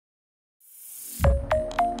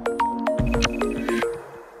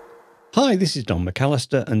Hi, this is Don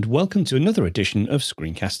McAllister, and welcome to another edition of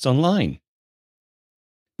Screencasts Online.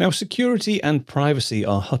 Now, security and privacy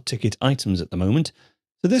are hot-ticket items at the moment,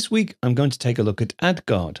 so this week I'm going to take a look at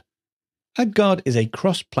AdGuard. AdGuard is a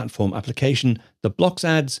cross-platform application that blocks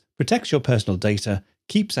ads, protects your personal data,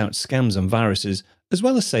 keeps out scams and viruses, as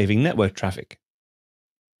well as saving network traffic.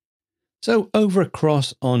 So over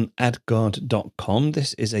across on AdGuard.com,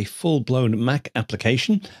 this is a full-blown Mac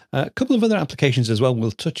application. A couple of other applications as well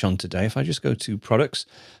we'll touch on today if I just go to products.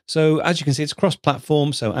 So as you can see, it's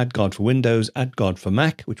cross-platform, so AdGuard for Windows, AdGuard for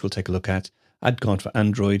Mac, which we'll take a look at, AdGuard for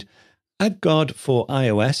Android, AdGuard for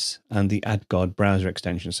iOS, and the AdGuard browser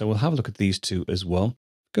extension. So we'll have a look at these two as well.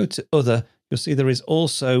 Go to Other, you'll see there is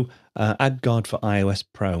also AdGuard for iOS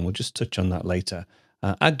Pro, and we'll just touch on that later.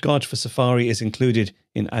 AdGuard for Safari is included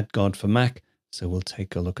in AdGuard for Mac, so we'll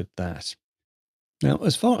take a look at that. Now,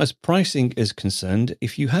 as far as pricing is concerned,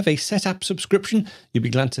 if you have a SetApp subscription, you'll be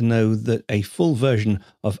glad to know that a full version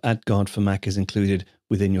of AdGuard for Mac is included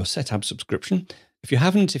within your SetApp subscription. If you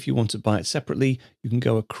haven't, if you want to buy it separately, you can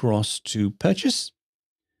go across to Purchase.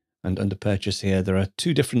 And under Purchase here, there are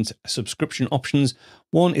two different subscription options.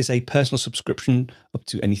 One is a personal subscription up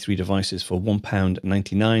to any 3 devices for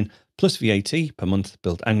 £1.99 plus VAT per month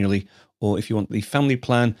billed annually. Or if you want the family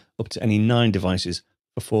plan, up to any 9 devices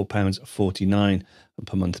for £4.49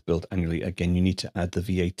 per month billed annually. Again, you need to add the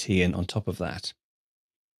VAT in on top of that.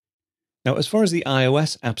 Now, as far as the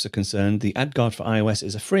iOS apps are concerned, the AdGuard for iOS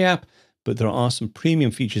is a free app, but there are some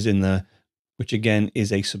premium features in there, which again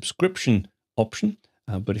is a subscription option.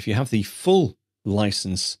 But if you have the full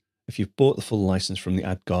license, if you've bought the full license from the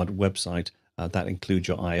AdGuard website, that includes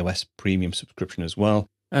your iOS premium subscription as well.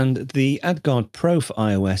 And the AdGuard Pro for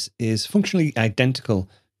iOS is functionally identical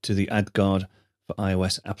to the AdGuard for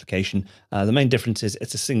iOS application. The main difference is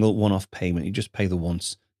it's a single one-off payment. You just pay the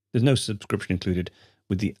once. There's no subscription included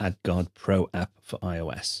with the AdGuard Pro app for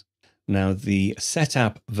iOS. Now, the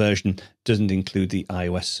SetApp version doesn't include the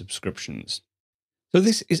iOS subscriptions. So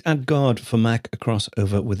this is AdGuard for Mac across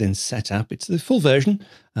over within SetApp. It's the full version.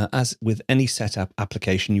 As with any SetApp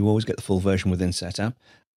application, you always get the full version within SetApp.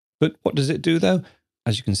 But what does it do though?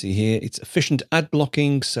 As you can see here, it's efficient ad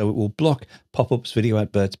blocking, so it will block pop-ups, video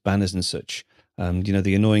adverts, banners and such. You know,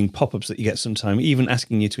 the annoying pop-ups that you get sometimes, even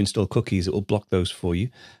asking you to install cookies, it will block those for you.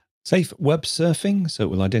 Safe web surfing, so it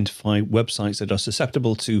will identify websites that are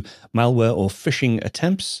susceptible to malware or phishing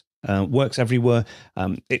attempts. Works everywhere.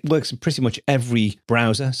 It works in pretty much every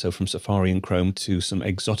browser, so from Safari and Chrome to some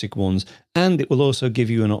exotic ones. And it will also give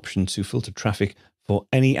you an option to filter traffic for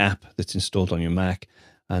any app that's installed on your Mac.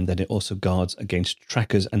 And then it also guards against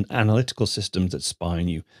trackers and analytical systems that spy on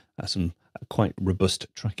you. Some quite robust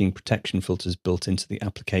tracking protection filters built into the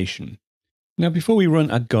application. Now, before we run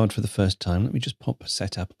AdGuard for the first time, let me just pop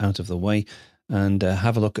SetApp out of the way and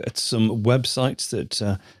have a look at some websites that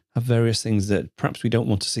have various things that perhaps we don't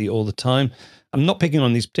want to see all the time. I'm not picking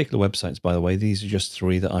on these particular websites, by the way. These are just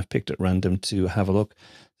 3 that I've picked at random to have a look.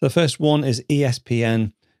 The first one is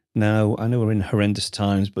Espn. Now, I know we're in horrendous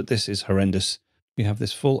times, but this is horrendous. We have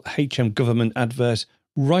this full HM government advert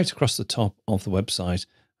right across the top of the website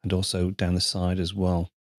and also down the side as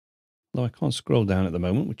well. Although I can't scroll down at the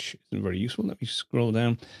moment, which isn't very useful. Let me scroll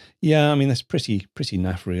down. Yeah, I mean, that's pretty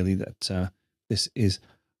naff, really, that this is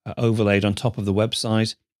overlaid on top of the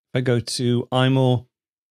website. If I go to iMore,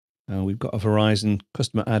 we've got a Verizon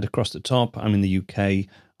customer ad across the top. I'm in the UK.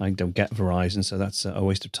 I don't get Verizon, so that's a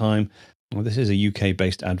waste of time. Well, this is a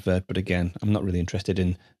UK-based advert, but again, I'm not really interested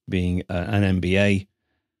in being an MBA.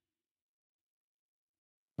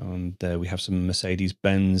 And we have some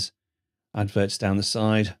Mercedes-Benz adverts down the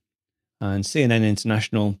side. And CNN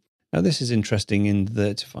International. Now, this is interesting in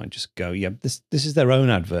that if I just go, yeah, this is their own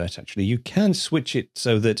advert, actually. You can switch it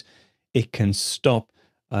so that it can stop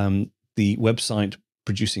the website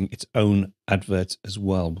producing its own adverts as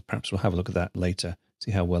well. Perhaps we'll have a look at that later,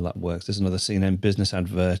 see how well that works. There's another CNN business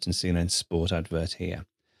advert and CNN sport advert here.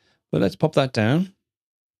 But let's pop that down.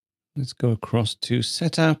 Let's go across to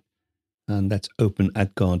SetApp and let's open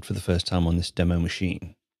AdGuard for the first time on this demo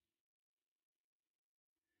machine.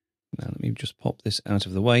 Now, let me just pop this out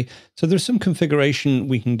of the way. So there's some configuration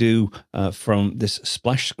we can do from this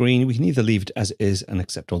splash screen. We can either leave it as it is and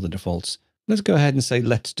accept all the defaults. Let's go ahead and say,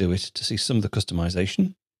 let's do it to see some of the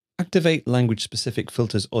customization. Activate language-specific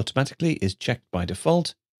filters automatically is checked by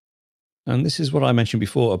default. And this is what I mentioned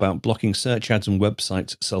before about blocking search ads and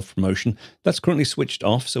websites self-promotion. That's currently switched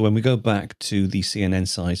off. So when we go back to the CNN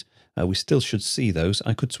site, we still should see those.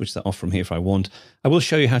 I could switch that off from here if I want. I will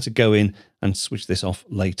show you how to go in and switch this off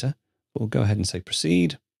later. We'll go ahead and say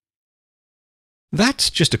proceed. That's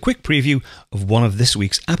just a quick preview of one of this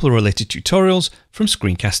week's Apple-related tutorials from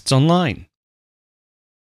Screencasts Online.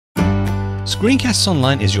 Screencasts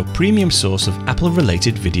Online is your premium source of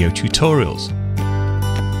Apple-related video tutorials.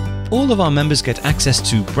 All of our members get access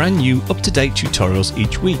to brand new, up-to-date tutorials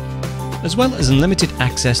each week, as well as unlimited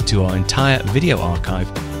access to our entire video archive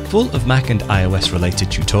full of Mac and iOS-related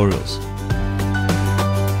tutorials.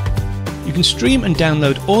 You can stream and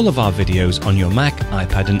download all of our videos on your Mac,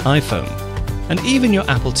 iPad and iPhone, and even your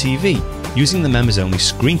Apple TV using the members-only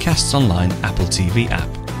Screencasts Online Apple TV app.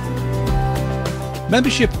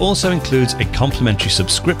 Membership also includes a complimentary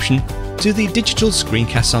subscription to the digital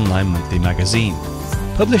Screencasts Online monthly magazine,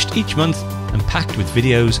 published each month and packed with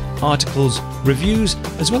videos, articles, reviews,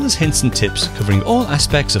 as well as hints and tips covering all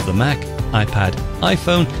aspects of the Mac, iPad,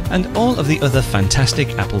 iPhone, and all of the other fantastic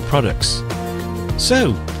Apple products.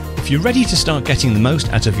 So, if you're ready to start getting the most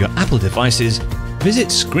out of your Apple devices, visit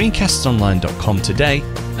screencastsonline.com today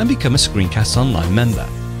and become a Screencasts Online member.